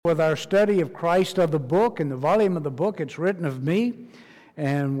with our study of Christ of the book. In the volume of the book, it's written of me.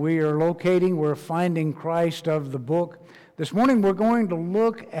 And we're finding Christ of the book. This morning we're going to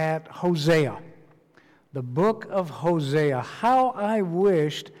look at Hosea, the book of Hosea. How I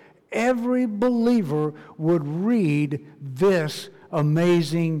wished every believer would read this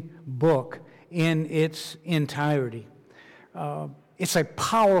amazing book in its entirety. It's a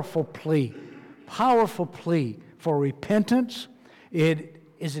powerful plea for repentance. It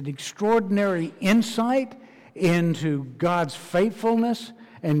is an extraordinary insight into God's faithfulness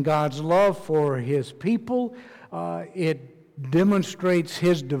and God's love for His people. It demonstrates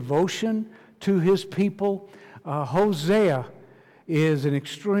His devotion to His people. Hosea is an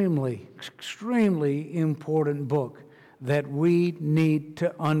extremely important book that we need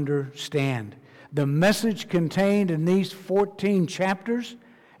to understand. The message contained in these 14 chapters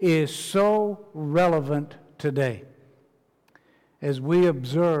is so relevant today. As we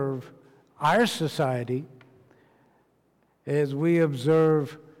observe our society, as we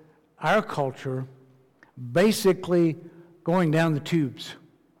observe our culture basically going down the tubes,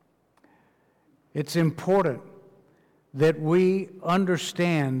 it's important that we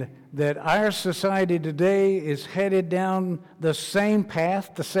understand that our society today is headed down the same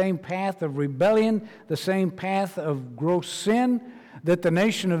path of rebellion, the same path of gross sin that the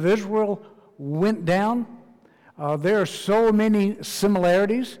nation of Israel went down. There are so many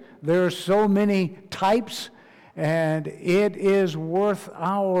similarities, there are so many types, and it is worth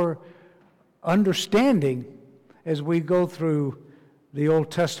our understanding as we go through the Old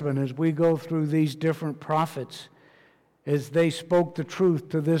Testament, as we go through these different prophets, as they spoke the truth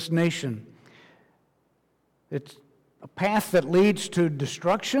to this nation. It's a path that leads to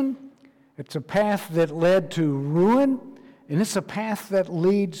destruction. It's a path that led to ruin. And it's a path that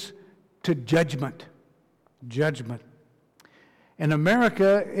leads to judgment. Judgment. And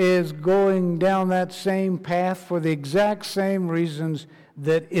America is going down that same path for the exact same reasons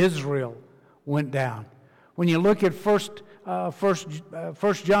that Israel went down. When you look at 1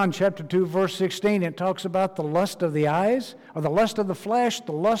 John chapter 2, verse 16, it talks about the lust of the eyes, or the lust of the flesh,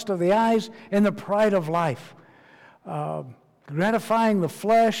 the lust of the eyes, and the pride of life. Gratifying the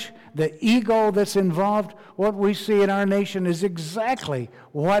flesh, the ego that's involved. What we see in our nation is exactly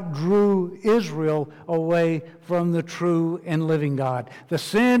what drew Israel away from the true and living God. The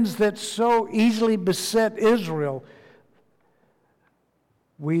sins that so easily beset Israel,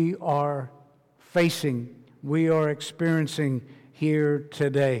 we are facing, we are experiencing here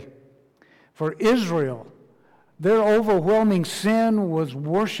today. For Israel, their overwhelming sin was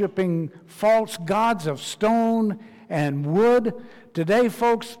worshiping false gods of stone and wood. Today,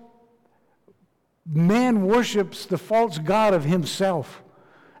 folks, man worships the false god of himself.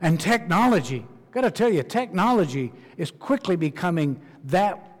 And technology, I've got to tell you, technology is quickly becoming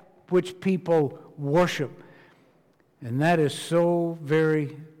that which people worship. And that is so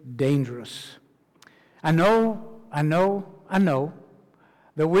very dangerous. I know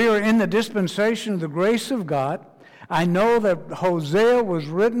that we are in the dispensation of the grace of God. I know that Hosea was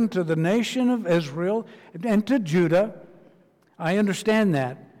written to the nation of Israel and to Judah. I understand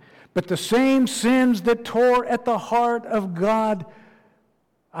that. But the same sins that tore at the heart of God,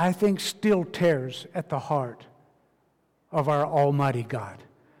 I think still tears at the heart of our Almighty God.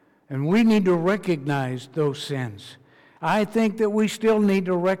 And we need to recognize those sins. I think that we still need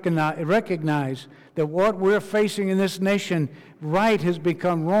to recognize that what we're facing in this nation, right has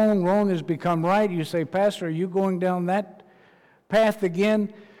become wrong, wrong has become right. You say, Pastor, are you going down that path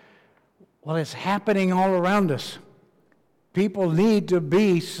again? Well, it's happening all around us. People need to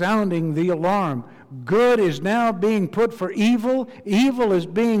be sounding the alarm. Good is now being put for evil. Evil is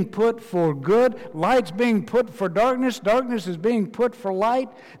being put for good. Light's being put for darkness. Darkness is being put for light.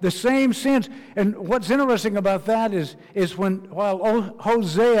 The same sins. And what's interesting about that is while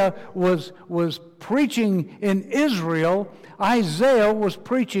Hosea was preaching in Israel, Isaiah was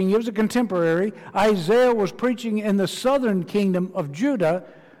preaching. He was a contemporary. Isaiah was preaching in the southern kingdom of Judah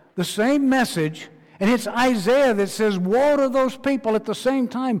the same message. And it's Isaiah that says, woe to those people at the same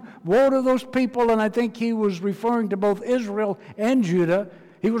time. Woe to those people, and I think he was referring to both Israel and Judah.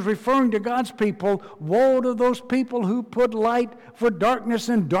 He was referring to God's people. Woe to those people who put light for darkness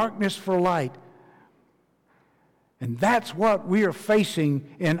and darkness for light. And that's what we are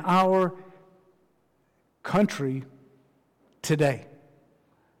facing in our country today.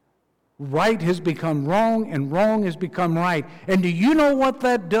 Right has become wrong, and wrong has become right. And do you know what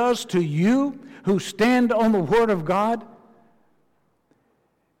that does to you who stand on the Word of God?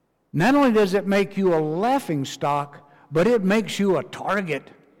 Not only does it make you a laughing stock, but it makes you a target.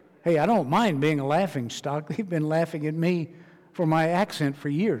 Hey, I don't mind being a laughing stock. They've been laughing at me for for my accent for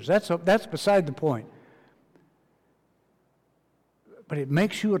years. That's beside the point. But it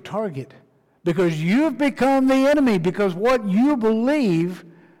makes you a target because you've become the enemy, because what you believe,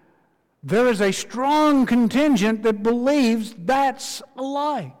 there is a strong contingent that believes that's a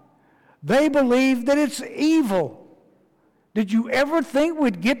lie. They believe that it's evil. Did you ever think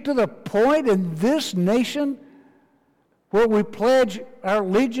we'd get to the point in this nation where we pledge our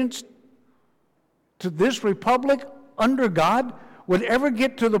allegiance to this republic under God? Would ever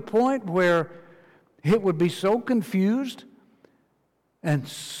get to the point where it would be so confused and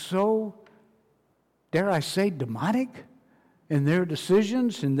so, dare I say, demonic in their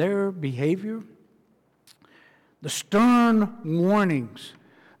decisions, in their behavior? The stern warnings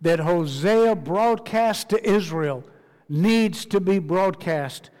that Hosea broadcast to Israel needs to be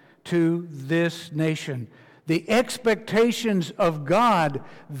broadcast to this nation. The expectations of God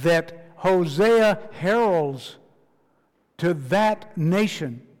that Hosea heralds to that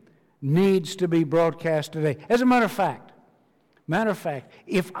nation needs to be broadcast today. As a matter of fact,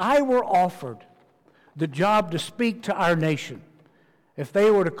 if I were offered the job to speak to our nation, if they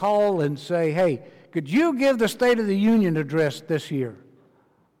were to call and say, hey, could you give the State of the Union address this year?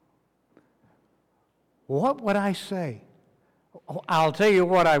 What would I say? I'll tell you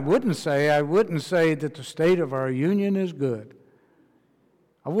what I wouldn't say. I wouldn't say that the state of our union is good.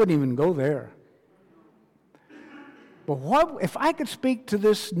 I wouldn't even go there. But what if I could speak to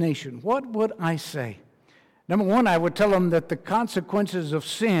this nation, what would I say? Number one, I would tell them that the consequences of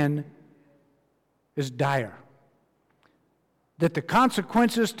sin is dire. That the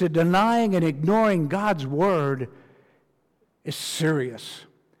consequences to denying and ignoring God's word is serious.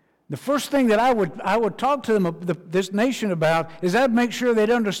 The first thing that I would talk to them, this nation about, is I'd make sure they'd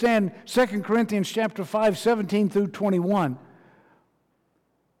understand 2 Corinthians chapter 5, 17 through 21.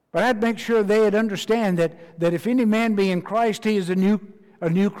 But I'd make sure they'd understand that if any man be in Christ, he is a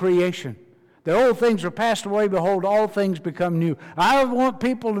new creation. The old things are passed away, behold, all things become new. I want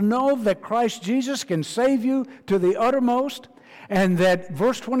people to know that Christ Jesus can save you to the uttermost, and that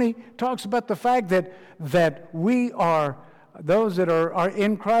verse 20 talks about the fact that we are, those that are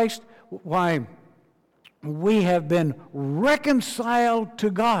in Christ, why, we have been reconciled to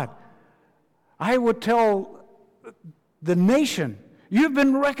God. I would tell the nation, you've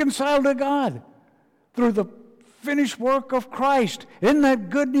been reconciled to God through the finished work of Christ. Isn't that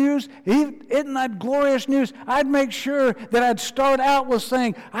good news? Isn't that glorious news? I'd make sure that I'd start out with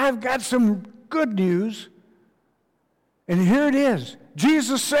saying, I've got some good news. And here it is.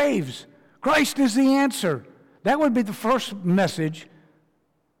 Jesus saves. Christ is the answer. That would be the first message.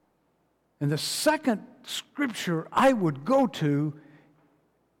 And the second scripture I would go to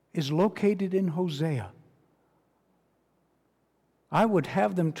is located in Hosea. I would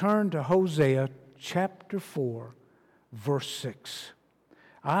have them turn to Hosea chapter 4, verse 6.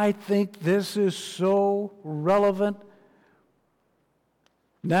 I think this is so relevant,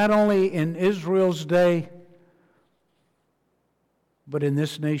 not only in Israel's day, but in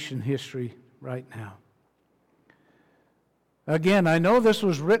this nation's history right now. Again, I know this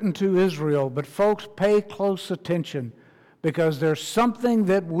was written to Israel, but folks, pay close attention, because there's something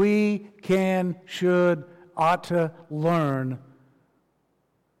that we can, should, ought to learn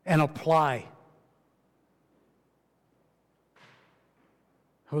and apply.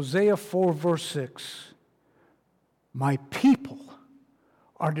 Hosea 4, verse 6. My people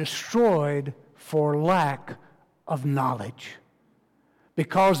are destroyed for lack of knowledge.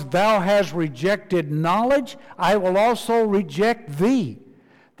 Because thou hast rejected knowledge, I will also reject thee,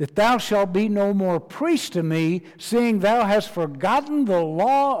 that thou shalt be no more priest to me, seeing thou hast forgotten the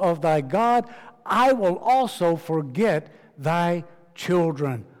law of thy God, I will also forget thy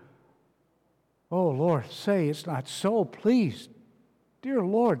children. Oh, Lord, say it's not so, please. Dear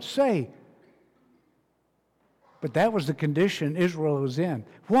Lord, say. But that was the condition Israel was in.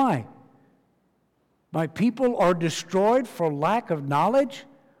 Why? My people are destroyed for lack of knowledge?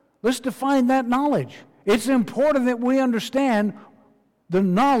 Let's define that knowledge. It's important that we understand the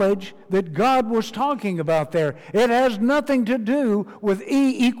knowledge that God was talking about there. It has nothing to do with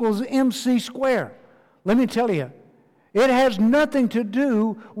E equals MC squared. Let me tell you, it has nothing to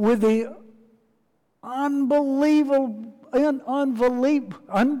do with the unbelievable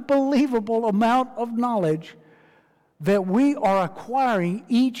amount of knowledge that we are acquiring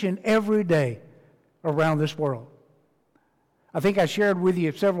each and every day around this world. I think I shared with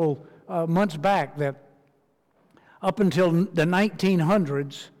you several months back that up until the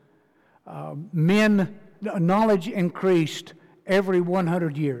 1900s, knowledge increased every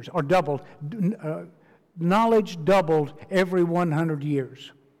 100 years, or doubled. Knowledge doubled every 100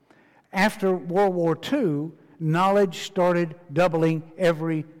 years. After World War II, knowledge started doubling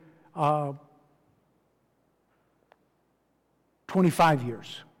every 25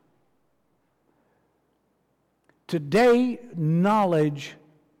 years. Today, knowledge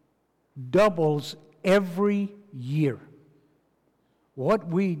doubles every year. What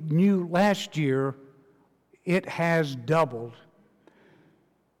we knew last year, it has doubled.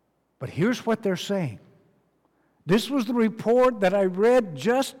 But here's what they're saying. This was the report that I read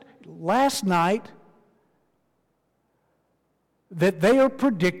just last night, that they are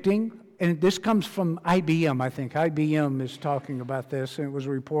predicting, and this comes from IBM, I think. IBM is talking about this, and it was a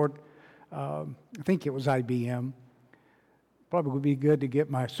report, I think it was IBM. Probably would be good to get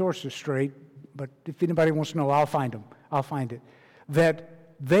my sources straight, but if anybody wants to know, I'll find them. I'll find it. That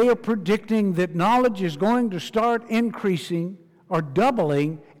they are predicting that knowledge is going to start increasing or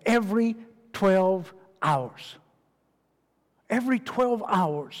doubling every 12 hours. Every 12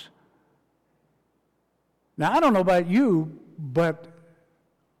 hours. Now, I don't know about you, but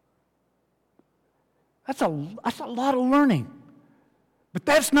that's a lot of learning. But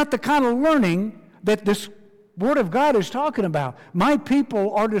that's not the kind of learning that this Word of God is talking about. My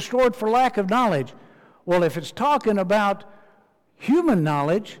people are destroyed for lack of knowledge. Well, if it's talking about human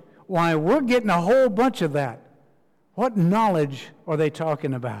knowledge, why, we're getting a whole bunch of that. What knowledge are they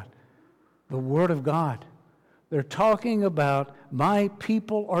talking about? The Word of God. They're talking about my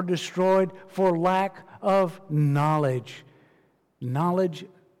people are destroyed for lack of knowledge. Knowledge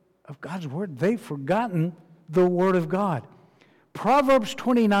of God's Word. They've forgotten the Word of God. Proverbs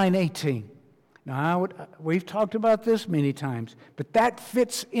 29:18. Now, we've talked about this many times, but that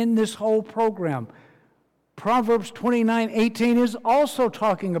fits in this whole program. Proverbs 29:18 is also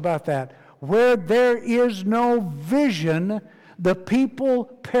talking about that. Where there is no vision, the people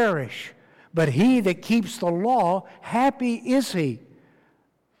perish. But he that keeps the law, happy is he.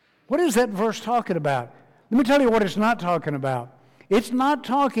 What is that verse talking about? Let me tell you what it's not talking about. It's not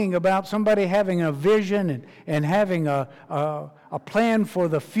talking about somebody having a vision and having a plan for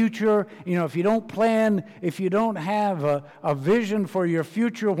the future. You know, if you don't plan, if you don't have a vision for your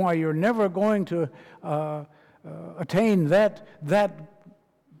future, why, you're never going to attain that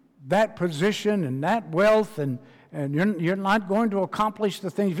position and that wealth, and you're not going to accomplish the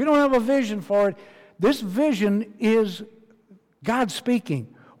things. If you don't have a vision for it, this vision is God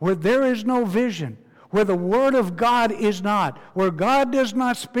speaking. Where there is no vision, where the Word of God is not, where God does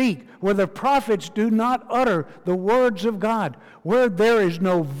not speak, where the prophets do not utter the words of God, where there is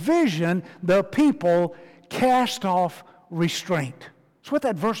no vision, the people cast off restraint. That's what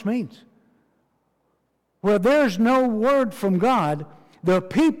that verse means. Where there's no word from God, the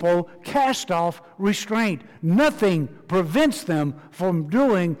people cast off restraint. Nothing prevents them from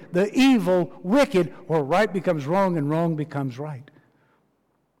doing the evil, wicked, where right becomes wrong and wrong becomes right.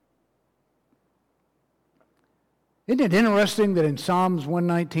 Isn't it interesting that in Psalms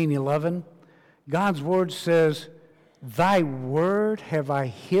 119:11, God's Word says, "Thy word have I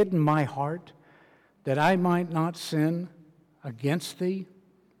hid in my heart, that I might not sin against thee"?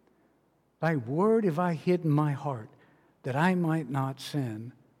 Thy word have I hid in my heart, that I might not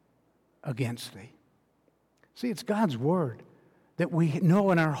sin against thee. See, it's God's Word that we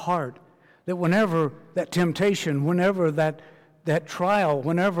know in our heart, that whenever that temptation, whenever that trial,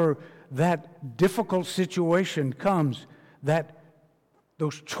 whenever that difficult situation comes, that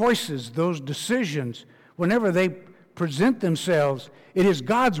those choices, those decisions, whenever they present themselves, it is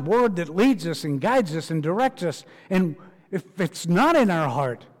God's Word that leads us and guides us and directs us. And if it's not in our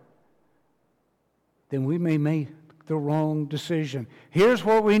heart, then we may make the wrong decision. Here's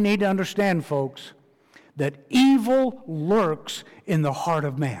what we need to understand, folks, that evil lurks in the heart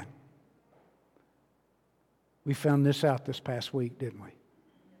of man. We found this out this past week, didn't we?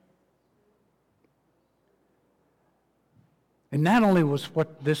 And not only was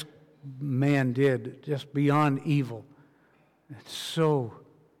what this man did just beyond evil, it's so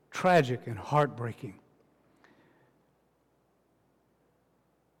tragic and heartbreaking.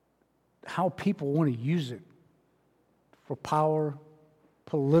 How people want to use it for power,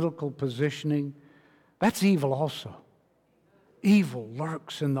 political positioning, that's evil also. Evil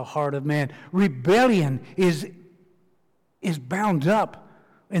lurks in the heart of man. Rebellion is bound up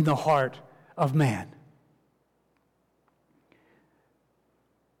in the heart of man.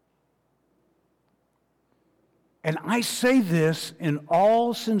 And I say this in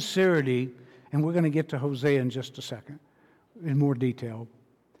all sincerity, and we're going to get to Hosea in just a second, in more detail.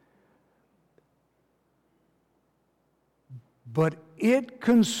 But it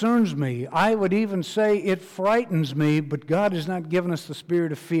concerns me. I would even say it frightens me, but God has not given us the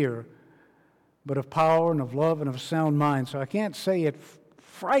spirit of fear, but of power and of love and of a sound mind. So I can't say it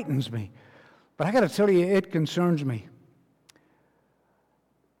frightens me. But I got to tell you, it concerns me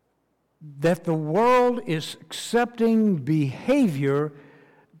that the world is accepting behavior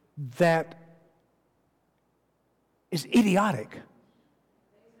that is idiotic.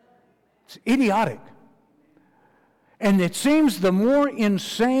 It's idiotic. And it seems the more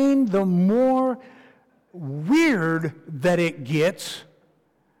insane, the more weird that it gets,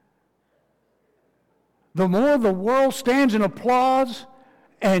 the more the world stands and applauds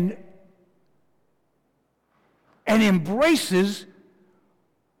and embraces,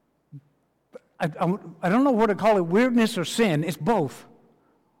 I don't know what to call it, weirdness or sin. It's both.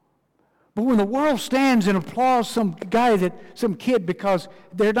 But when the world stands and applauds some kid because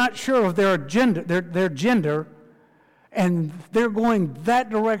they're not sure of their gender, and they're going that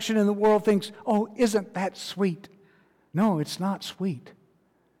direction, and the world thinks, oh, isn't that sweet? No, it's not sweet.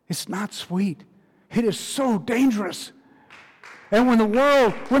 It's not sweet. It is so dangerous. And when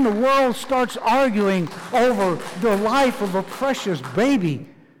the world starts arguing over the life of a precious baby,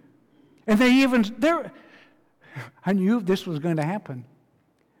 and I knew this was going to happen.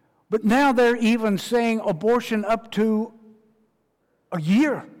 But now they're even saying abortion up to a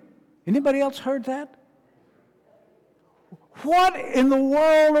year. Anybody else heard that? What in the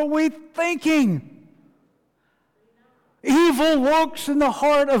world are we thinking? Evil works in the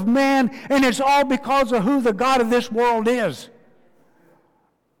heart of man, and it's all because of who the God of this world is.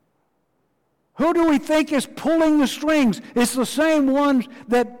 Who do we think is pulling the strings? It's the same one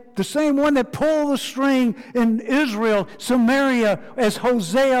that pulled the string in Israel, Samaria, as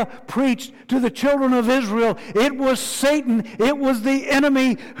Hosea preached to the children of Israel. It was Satan. It was the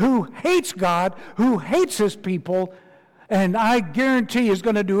enemy who hates God, who hates his people, and I guarantee is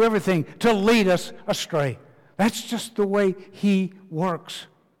going to do everything to lead us astray. That's just the way he works.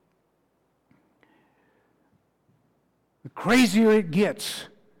 The crazier it gets,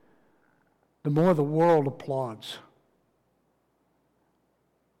 the more the world applauds.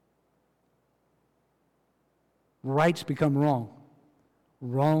 Rights become wrong.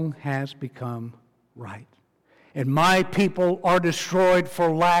 Wrong has become right. And my people are destroyed for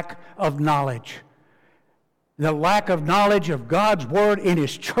lack of knowledge. The lack of knowledge of God's Word in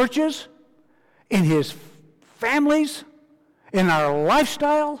His churches, in His families, in our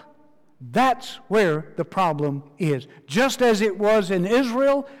lifestyle, that's where the problem is. Just as it was in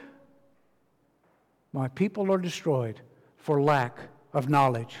Israel, my people are destroyed for lack of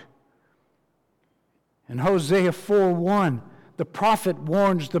knowledge. In Hosea 4:1, the prophet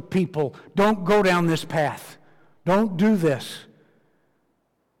warns the people, don't go down this path. Don't do this.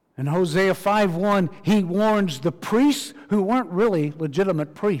 In Hosea 5:1, he warns the priests who weren't really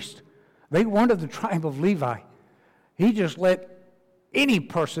legitimate priests. They weren't of the tribe of Levi. He just let any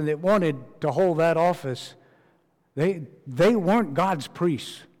person that wanted to hold that office, they weren't God's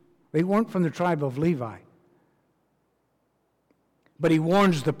priests. They weren't from the tribe of Levi. But he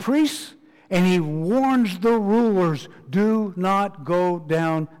warns the priests, and he warns the rulers, do not go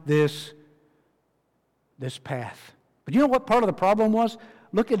down this path. But you know what part of the problem was?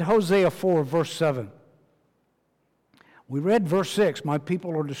 Look at Hosea 4, verse 7. We read verse 6, my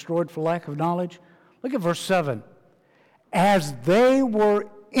people are destroyed for lack of knowledge. Look at verse 7. As they were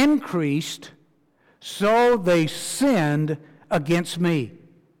increased, so they sinned against me.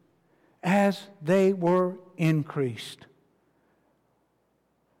 As they were increased.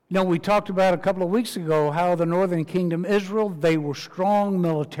 You know, we talked about a couple of weeks ago how the northern kingdom, Israel, they were strong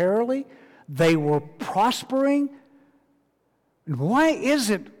militarily. They were prospering. And why is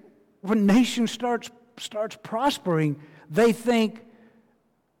it when nation starts prospering, they think,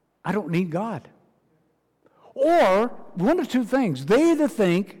 I don't need God? Or one of two things. They either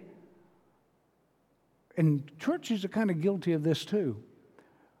think, and churches are kind of guilty of this too,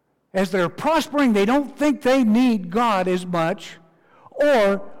 as they're prospering, they don't think they need God as much,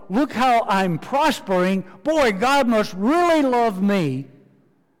 or look how I'm prospering. Boy, God must really love me.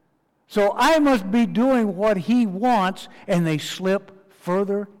 So I must be doing what He wants, and they slip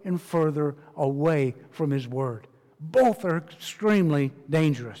further and further away from His Word. Both are extremely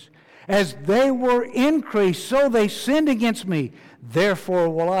dangerous. As they were increased, so they sinned against me. Therefore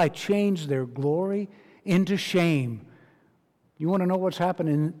will I change their glory into shame. You want to know what's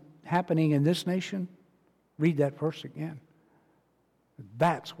happening in this nation? Read that verse again.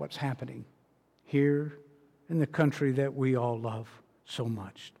 That's what's happening here in the country that we all love so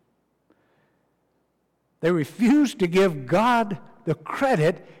much. They refused to give God the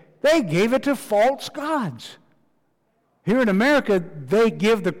credit. They gave it to false gods. Here in America, they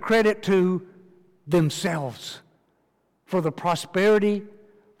give the credit to themselves for the prosperity,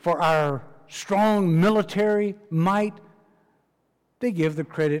 for our strong military might. they give the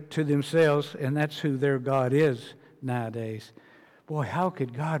credit to themselves, and that's who their God is nowadays. Boy, how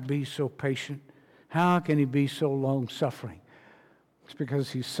could God be so patient? How can He be so long-suffering? It's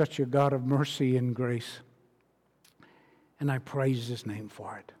because He's such a God of mercy and grace. And I praise His name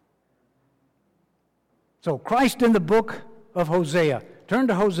for it. So, Christ in the book of Hosea. Turn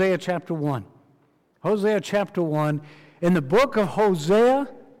to Hosea chapter 1. Hosea chapter 1. In the book of Hosea,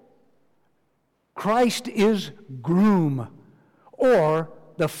 Christ is Groom, or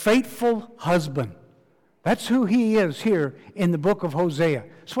the faithful husband. That's who He is here in the book of Hosea.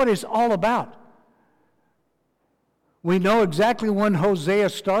 That's what it's all about. We know exactly when Hosea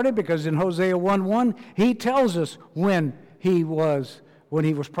started, because in Hosea 1:1, he tells us when he was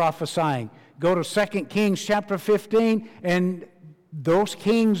prophesying. Go to 2 Kings chapter 15, and those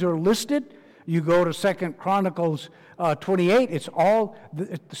kings are listed. You go to 2 Chronicles 28, it's all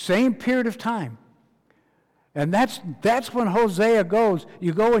the same period of time. And that's when Hosea goes.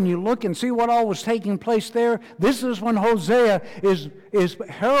 You go and you look and see what all was taking place there. This is when Hosea is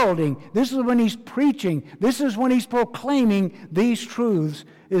heralding. This is when he's preaching. This is when he's proclaiming these truths,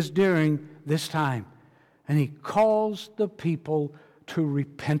 is during this time. And he calls the people to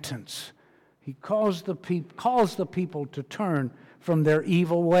repentance. He calls the people to turn from their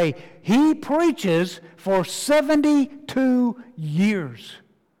evil way. He preaches for 72 years.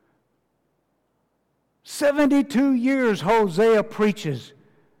 72 years Hosea preaches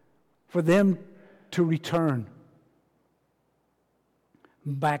for them to return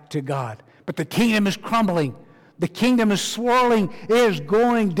back to God. But the kingdom is crumbling. The kingdom is swirling. It is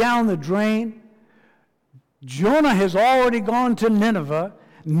going down the drain. Jonah has already gone to Nineveh.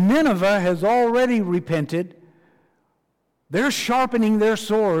 Nineveh has already repented. They're sharpening their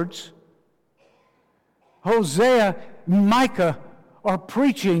swords. Hosea, Micah are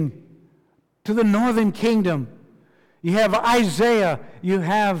preaching to the northern kingdom. You have Isaiah. You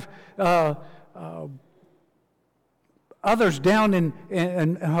have others down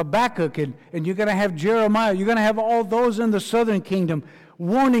in Habakkuk, and you're going to have Jeremiah. You're going to have all those in the southern kingdom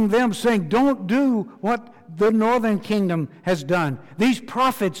warning them, saying, don't do what the northern kingdom has done. These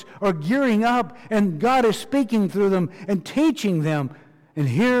prophets are gearing up, and God is speaking through them and teaching them. And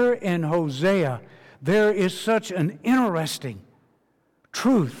here in Hosea, there is such an interesting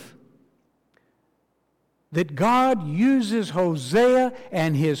truth that God uses Hosea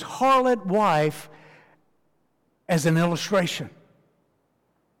and his harlot wife as an illustration.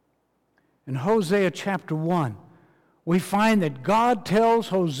 In Hosea chapter 1, we find that God tells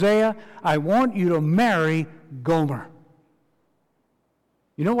Hosea, I want you to marry Gomer.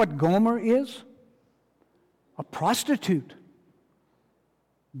 You know what Gomer is? A prostitute.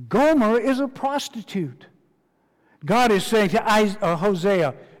 Gomer is a prostitute. God is saying to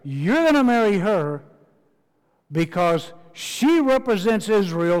Hosea, you're going to marry her because she represents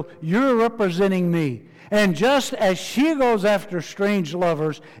Israel, you're representing me. And just as she goes after strange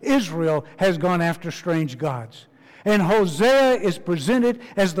lovers, Israel has gone after strange gods. And Hosea is presented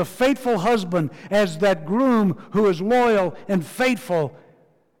as the faithful husband, as that groom who is loyal and faithful.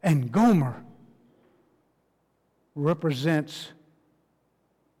 And Gomer represents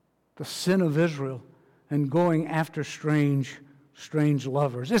the sin of Israel and going after strange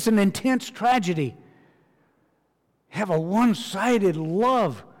lovers. It's an intense tragedy. Have a one-sided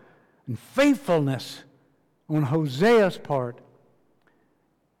love and faithfulness on Hosea's part.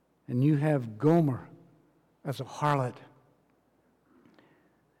 And you have Gomer as a harlot.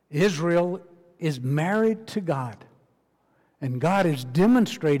 Israel is married to God. And God is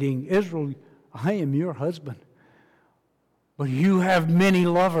demonstrating, Israel, I am your husband. But you have many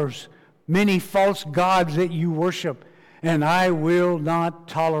lovers, many false gods that you worship. And I will not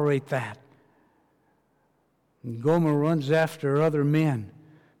tolerate that. And Gomer runs after other men.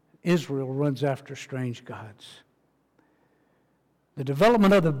 Israel runs after strange gods. The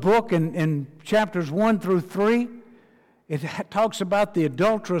development of the book in chapters 1 through 3, it talks about the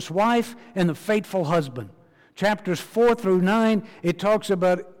adulterous wife and the faithful husband. Chapters 4 through 9, it talks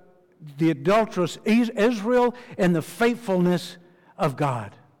about the adulterous Israel and the faithfulness of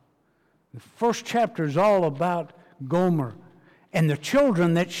God. The first chapter is all about Gomer and the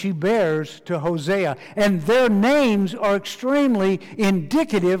children that she bears to Hosea. And their names are extremely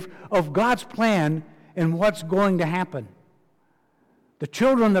indicative of God's plan and what's going to happen. The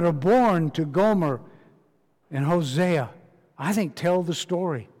children that are born to Gomer and Hosea, I think, tell the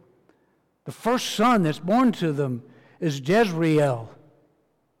story. The first son that's born to them is Jezreel.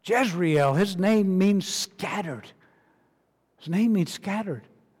 Jezreel, his name means scattered. His name means scattered.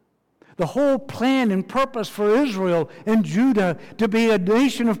 The whole plan and purpose for Israel and Judah to be a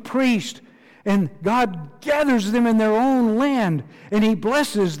nation of priests And God gathers them in their own land, and He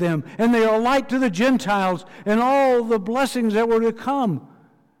blesses them, and they are a light to the Gentiles, and all the blessings that were to come.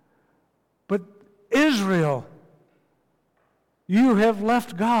 But Israel, you have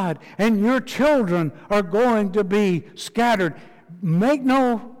left God, and your children are going to be scattered. Make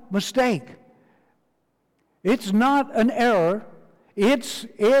no mistake. It's not an error.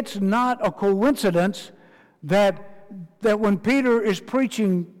 It's not a coincidence that when Peter is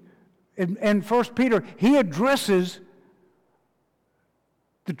preaching in 1 Peter, he addresses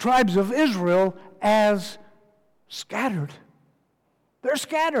the tribes of Israel as scattered. They're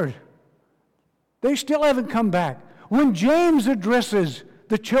scattered. They still haven't come back. When James addresses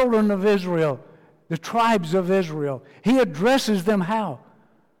the children of Israel, the tribes of Israel, he addresses them how?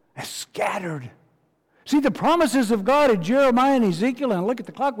 As scattered. See, the promises of God in Jeremiah and Ezekiel, and look at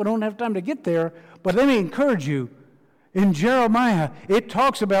the clock, we don't have time to get there, but let me encourage you. In Jeremiah, it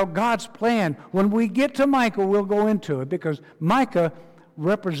talks about God's plan. When we get to Micah, we'll go into it, because Micah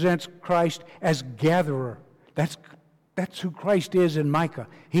represents Christ as gatherer. That's who Christ is in Micah.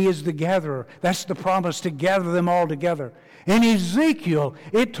 He is the gatherer. That's the promise, to gather them all together. In Ezekiel,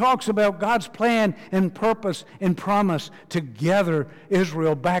 it talks about God's plan and purpose and promise to gather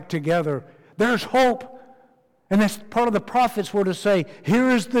Israel back together. There's hope. And that's part of the prophets were to say, here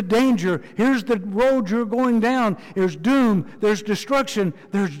is the danger, here's the road you're going down, there's doom, there's destruction,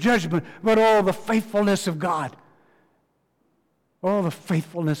 there's judgment, but all the faithfulness of God. All the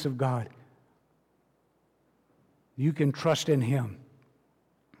faithfulness of God. You can trust in Him.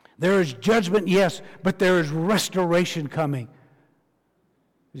 There is judgment, yes, but there is restoration coming,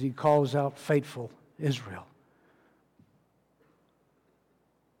 as He calls out faithful Israel.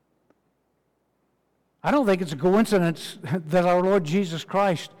 I don't think it's a coincidence that our Lord Jesus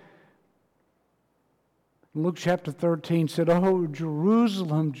Christ, in Luke chapter 13, said, "Oh,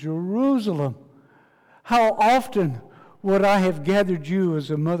 Jerusalem, Jerusalem, how often would I have gathered you as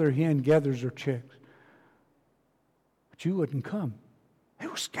a mother hen gathers her chicks? But you wouldn't come." They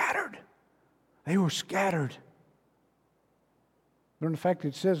were scattered. They were scattered. In fact,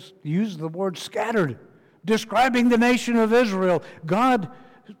 it says, use the word scattered, describing the nation of Israel. God,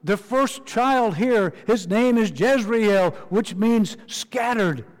 the first child here, his name is Jezreel, which means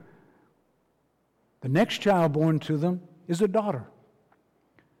scattered. The next child born to them is a daughter.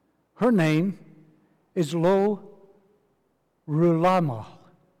 Her name is Lo Ruhamah.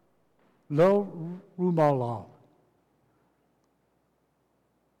 Lo Ruhamah.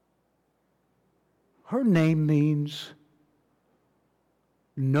 Her name means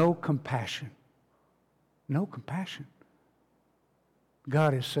no compassion. No compassion.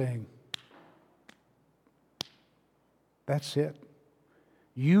 God is saying, that's it.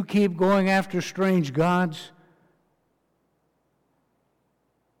 You keep going after strange gods,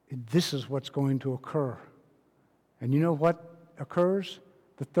 this is what's going to occur. And you know what occurs?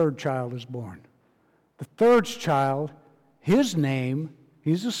 The third child is born. The third child, his name,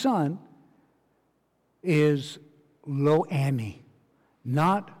 he's a son, is Lo-Ami,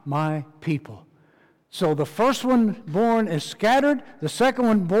 not my people. So the first one born is scattered, the second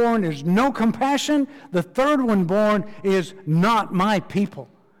one born is no compassion, the third one born is not my people.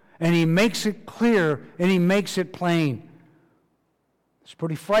 And he makes it clear and he makes it plain. It's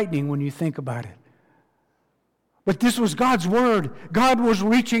pretty frightening when you think about it. But this was God's word. God was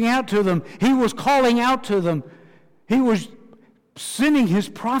reaching out to them. He was calling out to them. He was sending His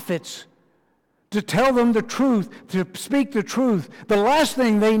prophets to tell them the truth, to speak the truth. The last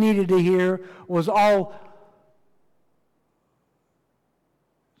thing they needed to hear was all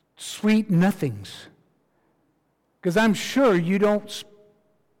sweet nothings. Because I'm sure you don't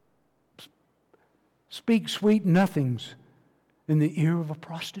speak sweet nothings in the ear of a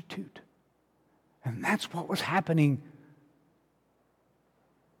prostitute. And that's what was happening.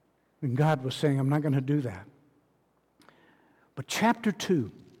 And God was saying, I'm not going to do that. But chapter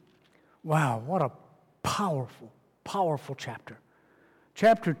 2, wow, what a powerful, powerful chapter.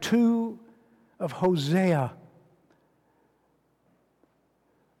 Chapter 2 of Hosea.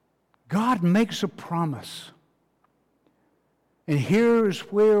 God makes a promise. And here's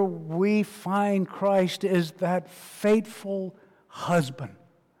where we find Christ as that faithful husband.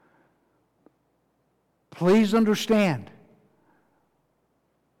 Please understand,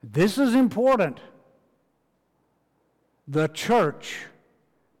 this is important. The church,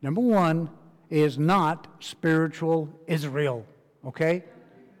 number one, is not spiritual Israel, okay?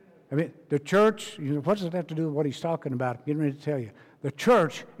 I mean, the church, what does it have to do with what he's talking about? I'm getting ready to tell you. The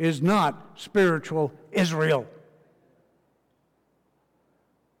church is not spiritual Israel.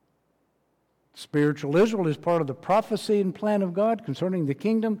 Spiritual Israel is part of the prophecy and plan of God concerning the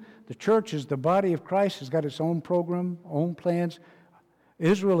kingdom. The church is the body of Christ, has got its own program, own plans.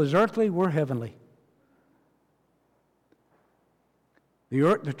 Israel is earthly, we're heavenly.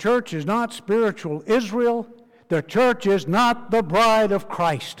 The church is not spiritual Israel. The church is not the bride of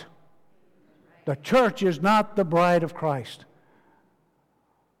Christ. The church is not the bride of Christ.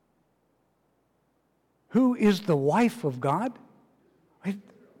 Who is the wife of God?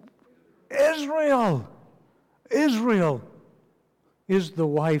 Israel. Israel is the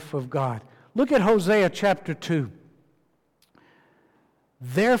wife of God. Look at Hosea chapter 2.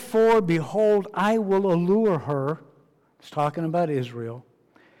 Therefore, behold, I will allure her, it's talking about Israel,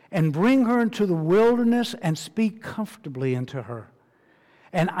 and bring her into the wilderness and speak comfortably unto her.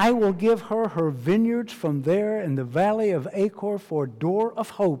 And I will give her her vineyards from there in the valley of Achor for a door of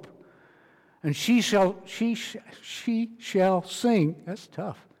hope. And she shall sing, that's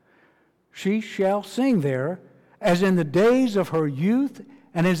tough. She shall sing there as in the days of her youth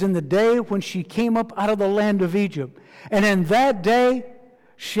and as in the day when she came up out of the land of Egypt. And in that day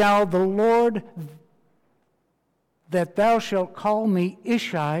shall the Lord, that thou shalt call me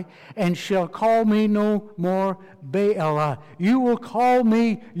Ishai, and shall call me no more Baalah. You will call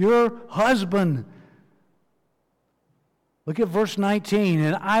me your husband. Look at verse 19.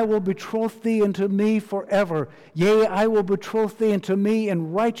 And I will betroth thee unto me forever. Yea, I will betroth thee unto me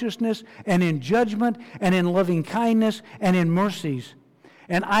in righteousness and in judgment and in loving kindness and in mercies.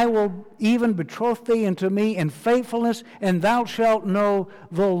 And I will even betroth thee unto me in faithfulness, and thou shalt know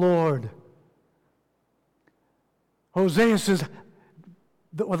the Lord. Hosea says,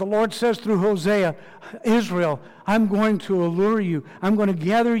 what the Lord says through Hosea, Israel, I'm going to allure you. I'm going to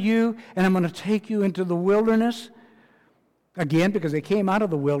gather you, and I'm going to take you into the wilderness. Again, because they came out of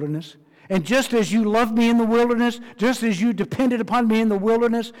the wilderness. And just as you loved me in the wilderness, just as you depended upon me in the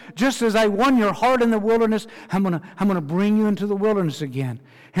wilderness, just as I won your heart in the wilderness, I'm going to bring you into the wilderness again.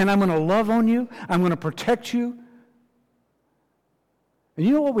 And I'm going to love on you. I'm going to protect you. And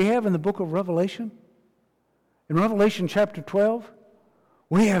you know what we have in the book of Revelation? In Revelation chapter 12,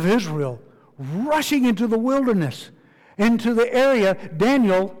 we have Israel rushing into the wilderness, into the area.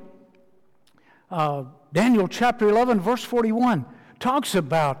 Daniel chapter 11, verse 41, talks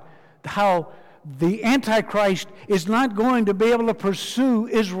about how the Antichrist is not going to be able to pursue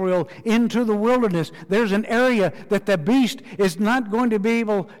Israel into the wilderness. There's an area that the beast is not going to be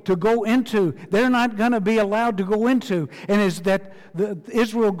able to go into. They're not going to be allowed to go into. And is that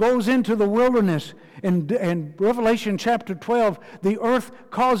Israel goes into the wilderness. In Revelation chapter 12, the earth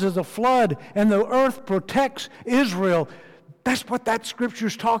causes a flood, and the earth protects Israel. That's what that scripture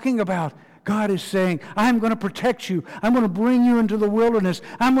is talking about. God is saying, I'm going to protect you. I'm going to bring you into the wilderness.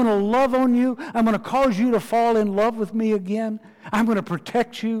 I'm going to love on you. I'm going to cause you to fall in love with me again. I'm going to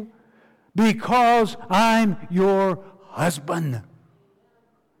protect you because I'm your husband,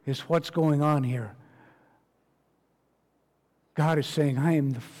 is what's going on here. God is saying, I am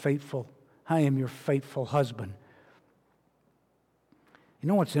your faithful husband. You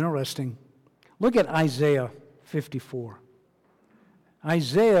know what's interesting? Look at Isaiah 54.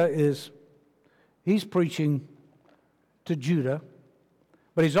 Isaiah he's preaching to Judah,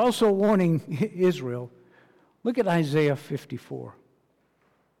 but he's also warning Israel. Look at Isaiah 54.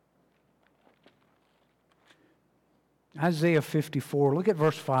 Isaiah 54, look at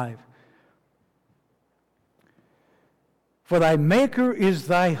verse 5. For thy Maker is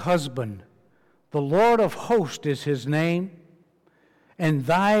thy husband, the Lord of hosts is his name, and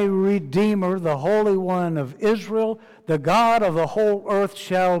thy Redeemer, the Holy One of Israel, the God of the whole earth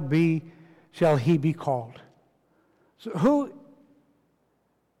shall he be called. So who?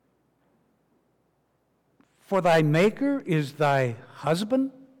 For thy Maker is thy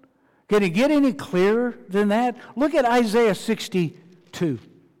husband? Can it get any clearer than that? Look at Isaiah 62.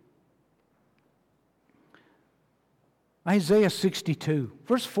 Isaiah 62,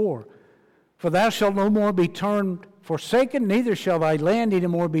 verse 4. For thou shalt no more be termed forsaken, neither shall thy land any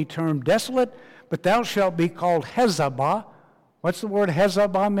more be termed desolate, but thou shalt be called Hezabah. What's the word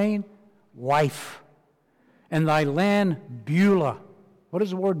Hezabah mean? Wife. And thy land Beulah. What does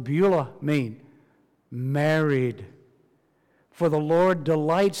the word Beulah mean? Married. For the Lord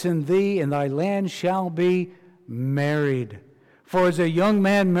delights in thee, and thy land shall be married. For as a young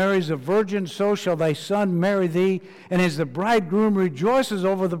man marries a virgin, so shall thy son marry thee. And as the bridegroom rejoices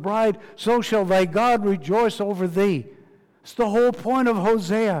over the bride, so shall thy God rejoice over thee. It's the whole point of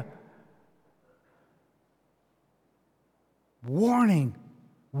Hosea. Warning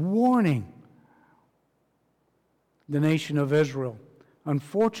the nation of Israel.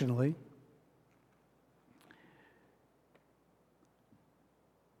 Unfortunately,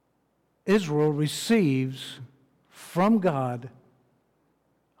 Israel receives from God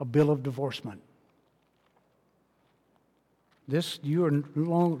a bill of divorcement. This, you are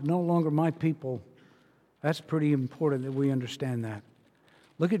no longer my people. That's pretty important that we understand that.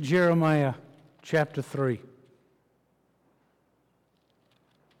 Look at Jeremiah chapter 3.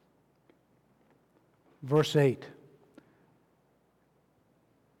 Verse 8.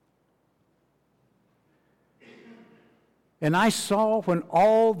 And I saw when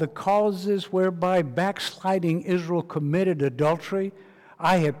all the causes whereby backsliding Israel committed adultery,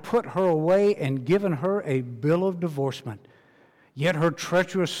 I had put her away and given her a bill of divorcement. Yet her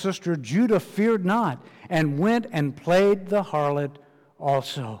treacherous sister Judah feared not, and went and played the harlot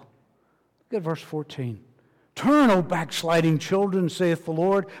also. Look at verse 14. Turn, O backsliding children, saith the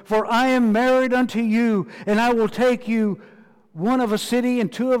Lord, for I am married unto you, and I will take you, one of a city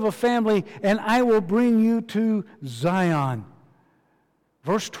and two of a family, and I will bring you to Zion.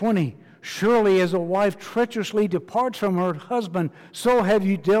 Verse 20, surely as a wife treacherously departs from her husband, so have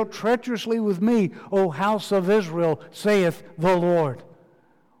you dealt treacherously with me, O house of Israel, saith the Lord.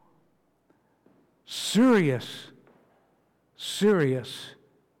 Serious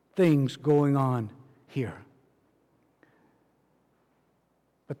things going on here.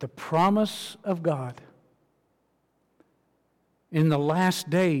 But the promise of God in the last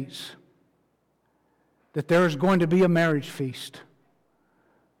days that there is going to be a marriage feast.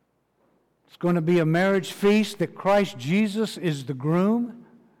 It's going to be a marriage feast that Christ Jesus is the groom,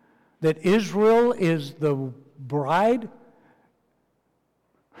 that Israel is the bride.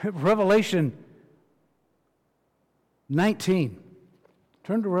 Revelation 19.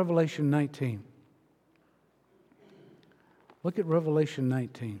 Turn to Revelation 19. Look at Revelation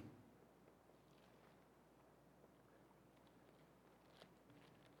 19.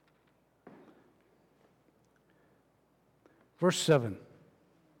 Verse 7.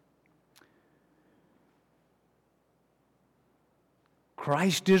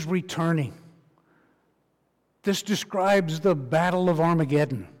 Christ is returning. This describes the battle of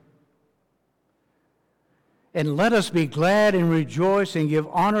Armageddon. And let us be glad and rejoice and give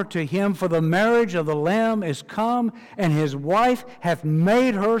honor to him, for the marriage of the Lamb is come, and his wife hath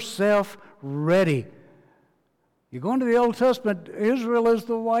made herself ready. You go into the Old Testament, Israel is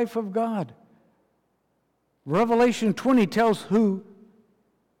the wife of God. Revelation 20 tells who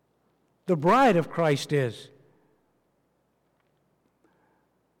the bride of Christ is.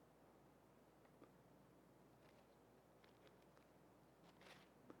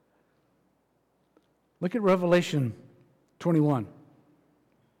 Look at Revelation 21.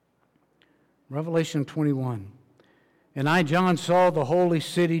 Revelation 21. And I, John, saw the holy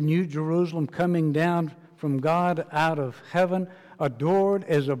city, New Jerusalem, coming down from God out of heaven, adored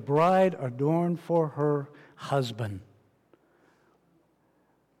as a bride adorned for her husband.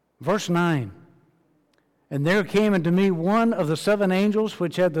 Verse 9. And there came unto me one of the seven angels,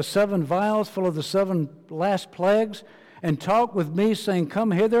 which had the seven vials full of the seven last plagues, and talked with me, saying,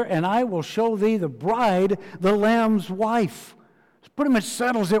 Come hither, and I will show thee the bride, the Lamb's wife. It pretty much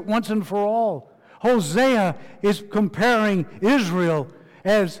settles it once and for all. Hosea is comparing Israel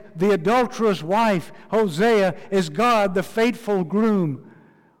as the adulterous wife. Hosea is God, the faithful groom.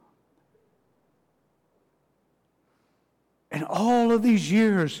 And all of these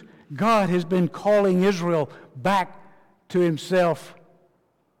years, God has been calling Israel back to himself.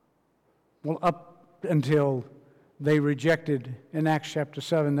 Well, up until they rejected in Acts chapter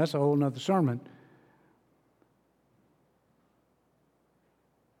 7. That's a whole other sermon.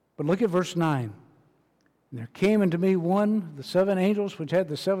 But look at verse 9. And there came unto me one of the seven angels, which had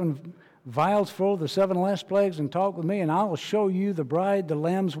the seven vials full of the seven last plagues, and talked with me, and I will show you the bride, the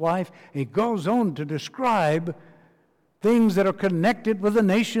Lamb's wife. It goes on to describe things that are connected with the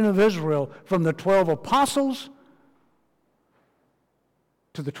nation of Israel, from the 12 apostles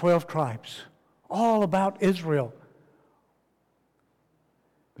to the 12 tribes. All about Israel.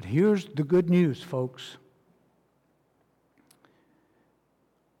 But here's the good news, folks.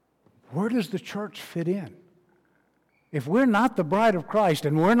 Where does the church fit in? If we're not the bride of Christ,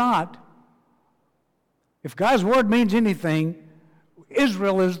 and we're not, if God's word means anything,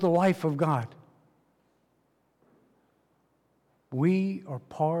 Israel is the wife of God. We are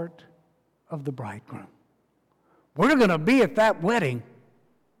part of the bridegroom. We're going to be at that wedding,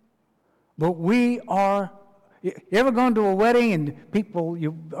 but we are. You ever gone to a wedding and people,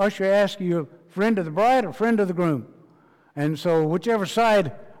 usher asks you, a friend of the bride or friend of the groom? And so whichever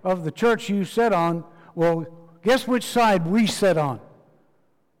side of the church you sit on, well, guess which side we sit on?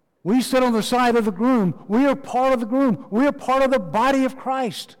 We sit on the side of the groom. We are part of the groom. We are part of the body of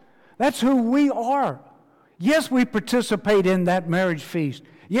Christ. That's who we are. Yes, we participate in that marriage feast.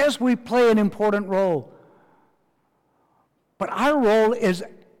 Yes, we play an important role. But our role is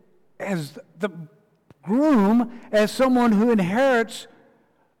as the groom, as someone who inherits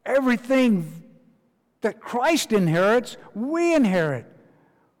everything that Christ inherits, we inherit.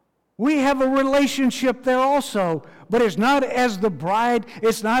 We have a relationship there also, but it's not as the bride,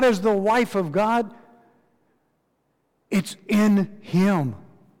 it's not as the wife of God. It's in Him.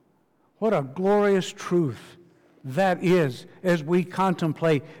 What a glorious truth that is as we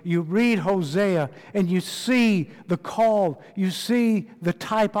contemplate. You read Hosea and you see the call, you see the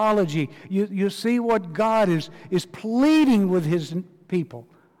typology, you see what God is pleading with His people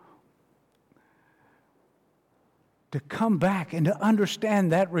to come back and to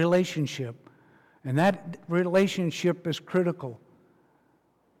understand that relationship. And that relationship is critical.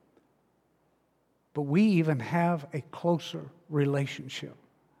 But we even have a closer relationship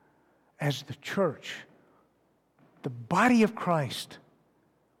as the church, the body of Christ,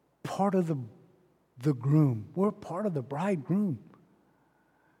 part of the groom. We're part of the bridegroom.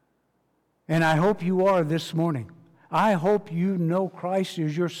 And I hope you are this morning. I hope you know Christ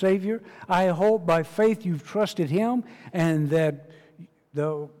as your Savior. I hope by faith you've trusted Him, and that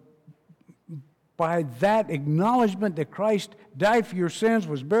by that acknowledgement that Christ died for your sins,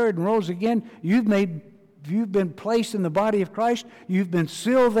 was buried, and rose again, you've been placed in the body of Christ. You've been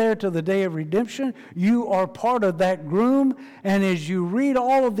sealed there to the day of redemption. You are part of that groom. And as you read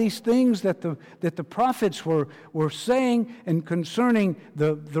all of these things that the prophets were saying and concerning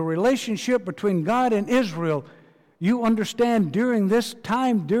the relationship between God and Israel, you understand during this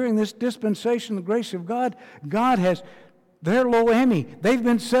time, during this dispensation, the grace of God, God has, they're low Emmy. They've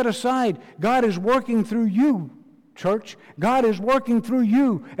been set aside. God is working through you, church. God is working through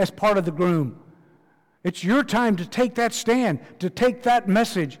you as part of the groom. It's your time to take that stand, to take that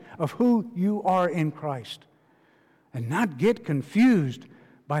message of who you are in Christ, and not get confused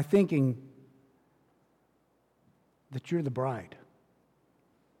by thinking that you're the bride,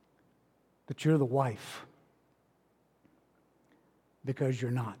 that you're the wife, because you're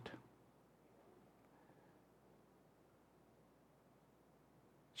not.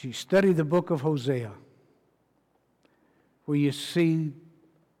 So you study the book of Hosea, where you see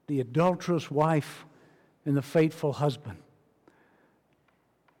the adulterous wife and the faithful husband.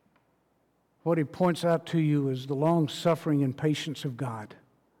 What he points out to you is the long-suffering and patience of God.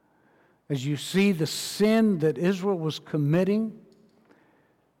 As you see the sin that Israel was committing,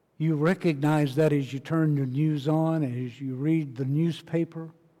 you recognize that as you turn your news on, as you read the newspaper.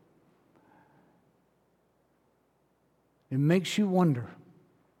 It makes you wonder,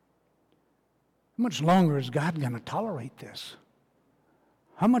 how much longer is God going to tolerate this?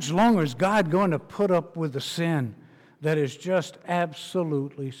 How much longer is God going to put up with the sin that is just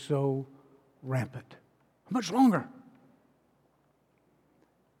absolutely so rampant? How much longer?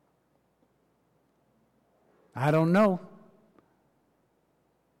 I don't know.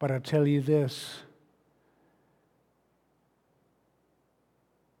 But I'll tell you this.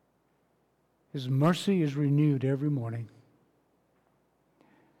 His mercy is renewed every morning.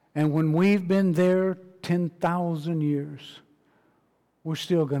 And when we've been there 10,000 years, we're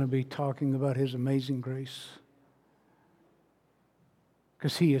still going to be talking about His amazing grace,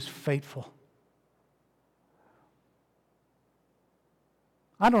 because He is faithful.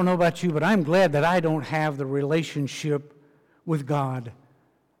 I don't know about you, but I'm glad that I don't have the relationship with God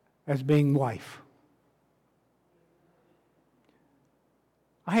as being wife.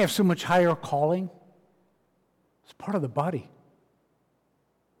 I have so much higher calling. It's part of the body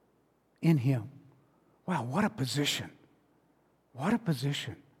in Him. Wow, what a position. What a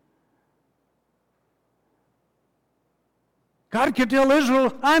position. God could tell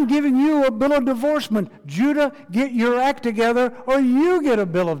Israel, I'm giving you a bill of divorcement. Judah, get your act together, or you get a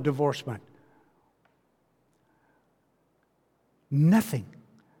bill of divorcement. Nothing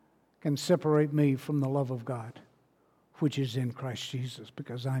can separate me from the love of God, which is in Christ Jesus,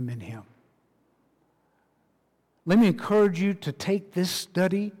 because I'm in Him. Let me encourage you to take this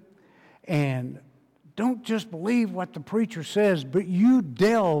study and don't just believe what the preacher says, but you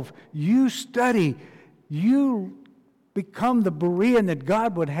delve, you study, you become the Berean that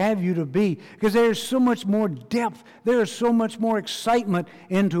God would have you to be, because there's so much more depth, there's so much more excitement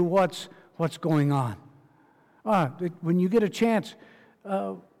into what's going on. When you get a chance,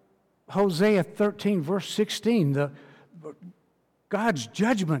 Hosea 13, verse 16, God's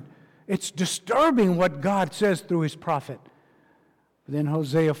judgment, it's disturbing what God says through His prophet. But then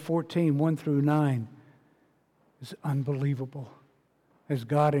Hosea 14, 1 through 9, is unbelievable, as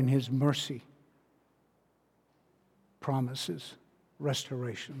God in His mercy promises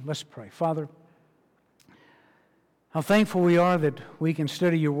restoration. Let's pray. Father, How thankful we are that we can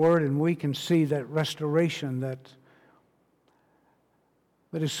study your word and we can see that restoration that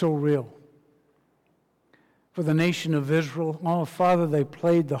is so real. For the nation of Israel, oh, Father, they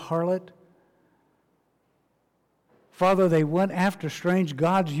played the harlot. Father, they went after strange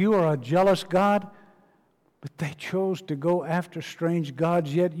gods. You are a jealous God, but they chose to go after strange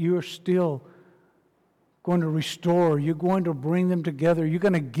gods, yet you're still going to restore. You're going to bring them together. You're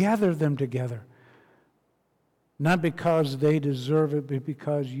going to gather them together. Not because they deserve it, but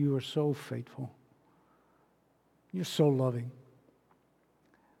because you are so faithful. You're so loving.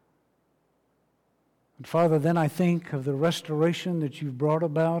 And Father, then I think of the restoration that you've brought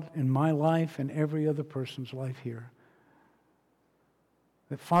about in my life and every other person's life here.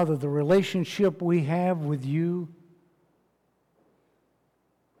 That, Father, the relationship we have with you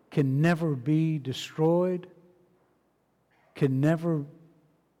can never be destroyed, can never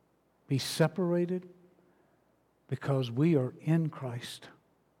be separated, because we are in Christ.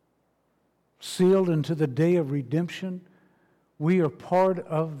 Sealed into the day of redemption, we are part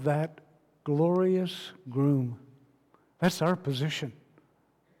of that glorious groom. That's our position.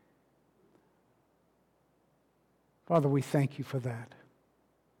 Father, we thank you for that.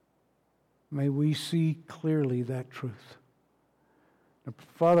 May we see clearly that truth. Now,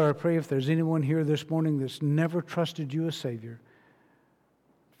 Father, I pray if there's anyone here this morning that's never trusted you as Savior,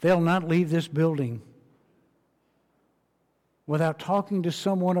 they'll not leave this building without talking to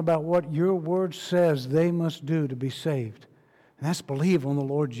someone about what your word says they must do to be saved. And that's believe on the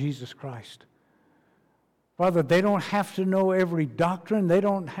Lord Jesus Christ. Father, they don't have to know every doctrine. They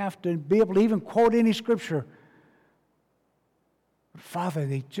don't have to be able to even quote any scripture. But Father,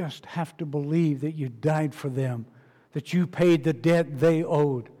 they just have to believe that you died for them, that you paid the debt they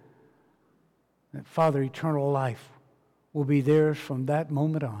owed. That, Father, eternal life will be theirs from that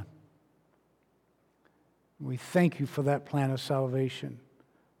moment on. We thank you for that plan of salvation.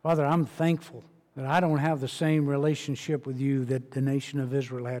 Father, I'm thankful that I don't have the same relationship with you that the nation of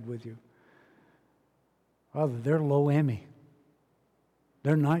Israel had with you. Father, they're low Emmy.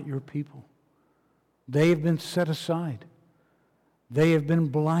 They're not your people. They have been set aside. They have been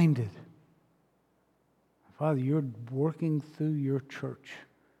blinded. Father, you're working through your church,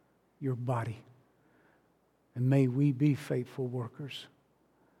 your body. And may we be faithful workers.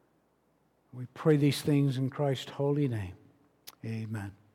 We pray these things in Christ's holy name. Amen.